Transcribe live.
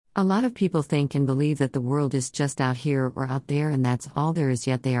A lot of people think and believe that the world is just out here or out there and that's all there is,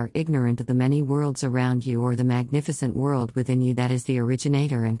 yet they are ignorant of the many worlds around you or the magnificent world within you that is the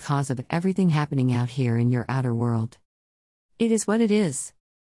originator and cause of everything happening out here in your outer world. It is what it is.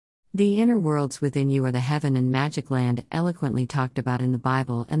 The inner worlds within you are the heaven and magic land eloquently talked about in the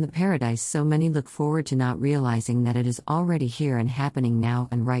Bible and the paradise so many look forward to, not realizing that it is already here and happening now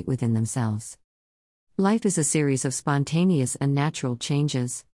and right within themselves. Life is a series of spontaneous and natural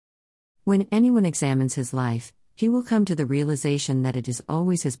changes. When anyone examines his life, he will come to the realization that it is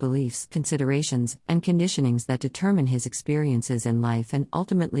always his beliefs, considerations, and conditionings that determine his experiences in life and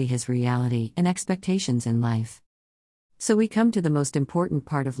ultimately his reality and expectations in life. So we come to the most important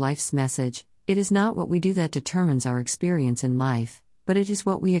part of life's message: it is not what we do that determines our experience in life, but it is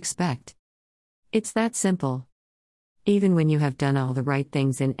what we expect. It's that simple. Even when you have done all the right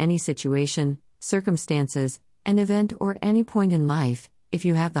things in any situation, circumstances, an event, or any point in life, if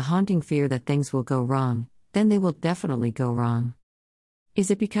you have the haunting fear that things will go wrong, then they will definitely go wrong.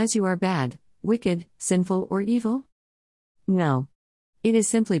 Is it because you are bad, wicked, sinful, or evil? No. It is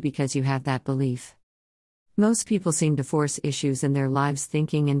simply because you have that belief. Most people seem to force issues in their lives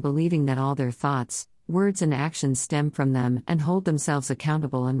thinking and believing that all their thoughts, words, and actions stem from them and hold themselves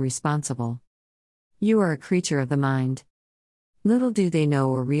accountable and responsible. You are a creature of the mind. Little do they know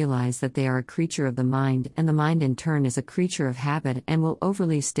or realize that they are a creature of the mind, and the mind in turn is a creature of habit and will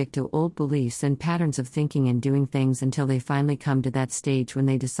overly stick to old beliefs and patterns of thinking and doing things until they finally come to that stage when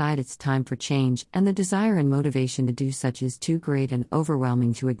they decide it's time for change, and the desire and motivation to do such is too great and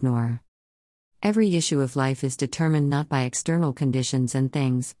overwhelming to ignore. Every issue of life is determined not by external conditions and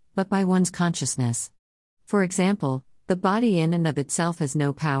things, but by one's consciousness. For example, the body in and of itself has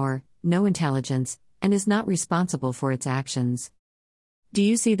no power, no intelligence, and is not responsible for its actions. Do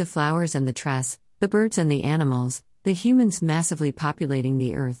you see the flowers and the grass, the birds and the animals, the humans massively populating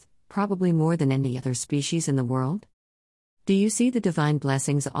the earth, probably more than any other species in the world? Do you see the divine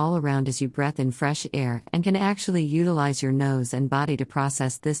blessings all around as you breathe in fresh air and can actually utilize your nose and body to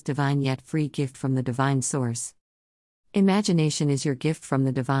process this divine yet free gift from the divine source? Imagination is your gift from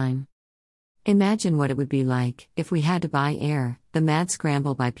the divine. Imagine what it would be like if we had to buy air, the mad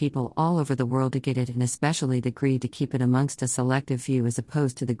scramble by people all over the world to get it, and especially the greed to keep it amongst a selective few as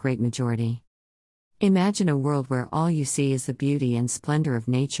opposed to the great majority. Imagine a world where all you see is the beauty and splendor of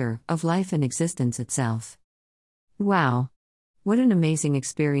nature, of life and existence itself. Wow! What an amazing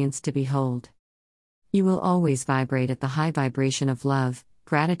experience to behold. You will always vibrate at the high vibration of love,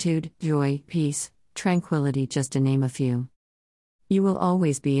 gratitude, joy, peace, tranquility, just to name a few. You will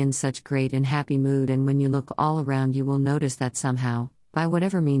always be in such great and happy mood, and when you look all around you will notice that somehow, by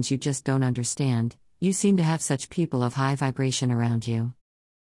whatever means you just don't understand, you seem to have such people of high vibration around you.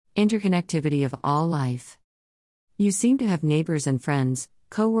 Interconnectivity of all life. You seem to have neighbors and friends,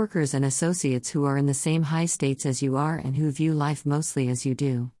 co-workers and associates who are in the same high states as you are and who view life mostly as you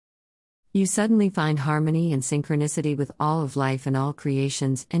do. You suddenly find harmony and synchronicity with all of life and all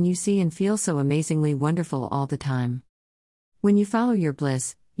creations, and you see and feel so amazingly wonderful all the time. When you follow your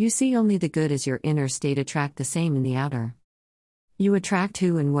bliss, you see only the good as your inner state attract the same in the outer. You attract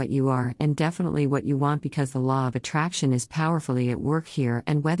who and what you are, and definitely what you want, because the law of attraction is powerfully at work here,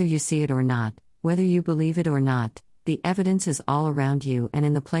 and whether you see it or not, whether you believe it or not, the evidence is all around you and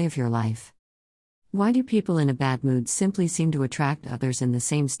in the play of your life. Why do people in a bad mood simply seem to attract others in the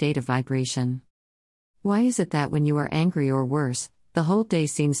same state of vibration? Why is it that when you are angry or worse, the whole day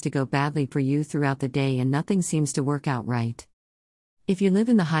seems to go badly for you throughout the day and nothing seems to work out right? If you live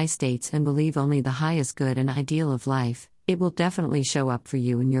in the high states and believe only the highest good and ideal of life, it will definitely show up for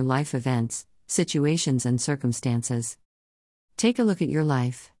you in your life events, situations, and circumstances. Take a look at your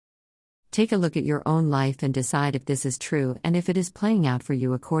life. Take a look at your own life and decide if this is true and if it is playing out for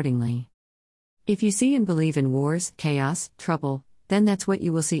you accordingly. If you see and believe in wars, chaos, trouble, then that's what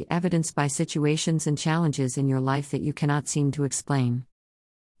you will see evidenced by situations and challenges in your life that you cannot seem to explain.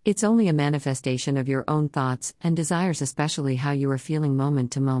 It's only a manifestation of your own thoughts and desires, especially how you are feeling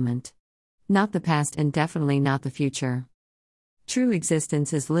moment to moment. Not the past and definitely not the future. True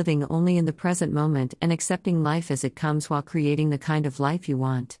existence is living only in the present moment and accepting life as it comes while creating the kind of life you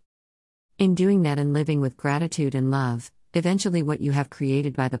want. In doing that and living with gratitude and love, eventually what you have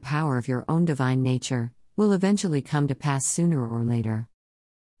created by the power of your own divine nature will eventually come to pass sooner or later.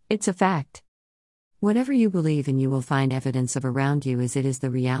 It's a fact. Whatever you believe in, you will find evidence of around you, as it is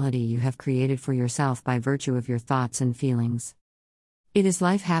the reality you have created for yourself by virtue of your thoughts and feelings. It is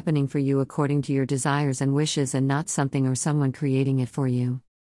life happening for you according to your desires and wishes, and not something or someone creating it for you.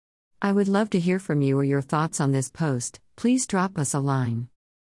 I would love to hear from you or your thoughts on this post. Please drop us a line.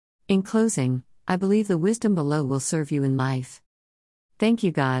 In closing, I believe the wisdom below will serve you in life. Thank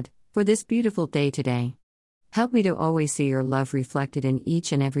you, God, for this beautiful day today. Help me to always see your love reflected in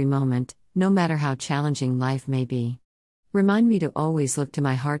each and every moment, no matter how challenging life may be. Remind me to always look to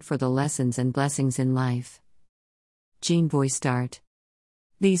my heart for the lessons and blessings in life. Jean Voistart.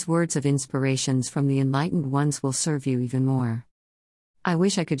 These words of inspirations from the enlightened ones will serve you even more. I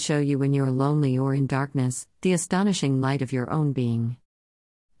wish I could show you when you are lonely or in darkness, the astonishing light of your own being.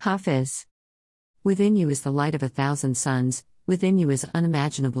 Hafiz. Within you is the light of 1,000 suns, within you is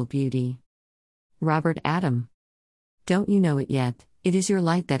unimaginable beauty. Robert Adam. Don't you know it yet? It is your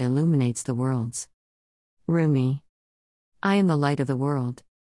light that illuminates the worlds. Rumi. I am the light of the world.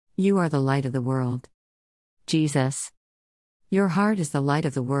 You are the light of the world. Jesus. Your heart is the light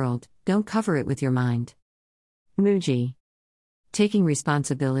of the world, don't cover it with your mind. Muji. Taking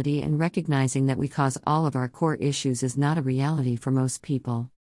responsibility and recognizing that we cause all of our core issues is not a reality for most people.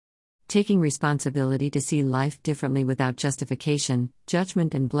 Taking responsibility to see life differently without justification,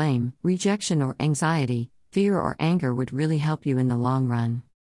 judgment and blame, rejection or anxiety, fear or anger would really help you in the long run.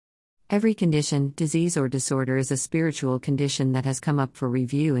 Every condition, disease or disorder is a spiritual condition that has come up for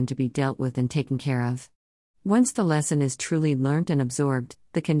review and to be dealt with and taken care of. Once the lesson is truly learnt and absorbed,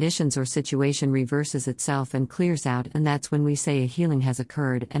 the conditions or situation reverses itself and clears out, and that's when we say a healing has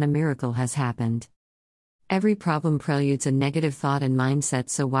occurred and a miracle has happened. Every problem preludes a negative thought and mindset,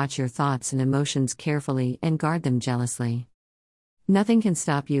 so watch your thoughts and emotions carefully and guard them jealously. Nothing can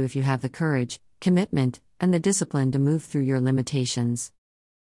stop you if you have the courage, commitment, and the discipline to move through your limitations.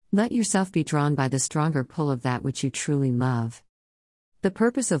 Let yourself be drawn by the stronger pull of that which you truly love. The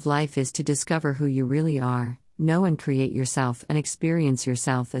purpose of life is to discover who you really are, know and create yourself and experience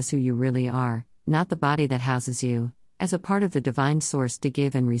yourself as who you really are, not the body that houses you, as a part of the divine source to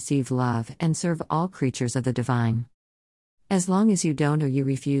give and receive love and serve all creatures of the divine. As long as you don't or you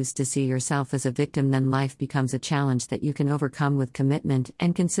refuse to see yourself as a victim, then life becomes a challenge that you can overcome with commitment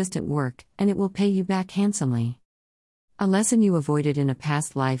and consistent work, and it will pay you back handsomely. A lesson you avoided in a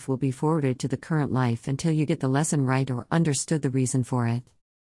past life will be forwarded to the current life until you get the lesson right or understood the reason for it.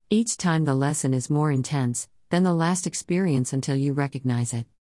 Each time the lesson is more intense than the last experience until you recognize it.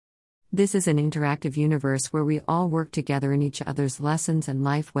 This is an interactive universe where we all work together in each other's lessons and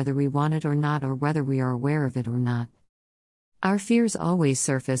life, whether we want it or not, or whether we are aware of it or not. Our fears always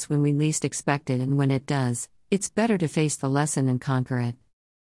surface when we least expect it, and when it does, it's better to face the lesson and conquer it.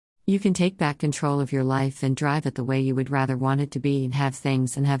 You can take back control of your life and drive it the way you would rather want it to be, and have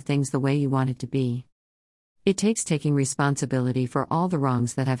things the way you want it to be. It takes taking responsibility for all the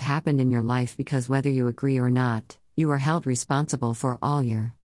wrongs that have happened in your life, because whether you agree or not, you are held responsible for all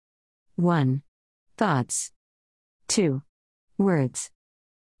your 1. Thoughts. 2. Words.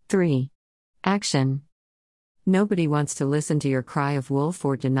 3. Action. Nobody wants to listen to your cry of wolf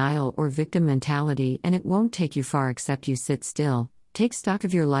or denial or victim mentality, and it won't take you far except you sit still, take stock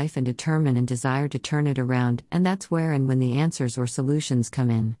of your life and determine and desire to turn it around, and that's where and when the answers or solutions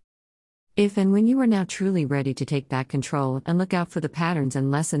come in. If and when you are now truly ready to take back control and look out for the patterns and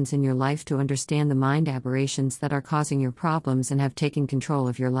lessons in your life to understand the mind aberrations that are causing your problems and have taken control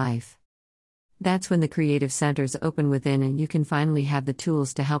of your life. That's when the creative centers open within, and you can finally have the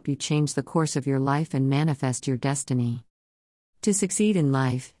tools to help you change the course of your life and manifest your destiny. To succeed in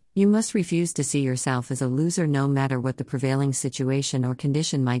life, you must refuse to see yourself as a loser no matter what the prevailing situation or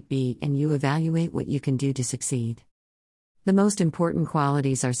condition might be, and you evaluate what you can do to succeed. The most important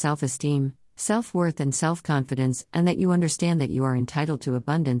qualities are self-esteem, self-worth and self-confidence, and that you understand that you are entitled to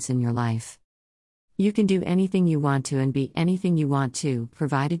abundance in your life. You can do anything you want to and be anything you want to,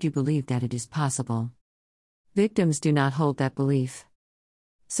 provided you believe that it is possible. Victims do not hold that belief.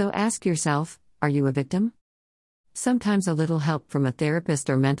 So ask yourself, are you a victim? Sometimes a little help from a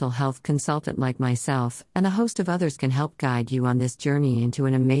therapist or mental health consultant like myself, and a host of others, can help guide you on this journey into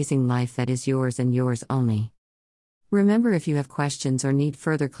an amazing life that is yours and yours only. Remember, if you have questions or need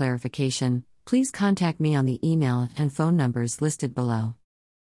further clarification, please contact me on the email and phone numbers listed below.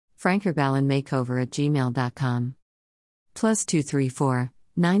 frankherbalinmakeover@gmail.com. +234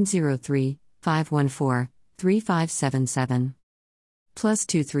 903 514 3577.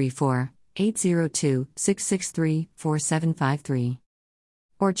 +234 802 663 4753.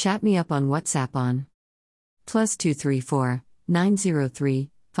 Or chat me up on WhatsApp on +234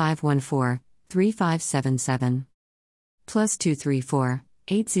 903 514 3577. +234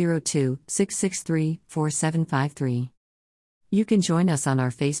 802 663 4753. You can join us on our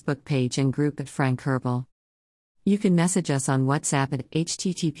Facebook page and group at Frank Herbal. You can message us on WhatsApp at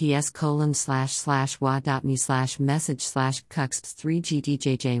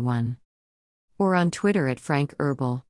https://wa.me/message/cuxt3gdjj1. Or on Twitter at Frank Herbal.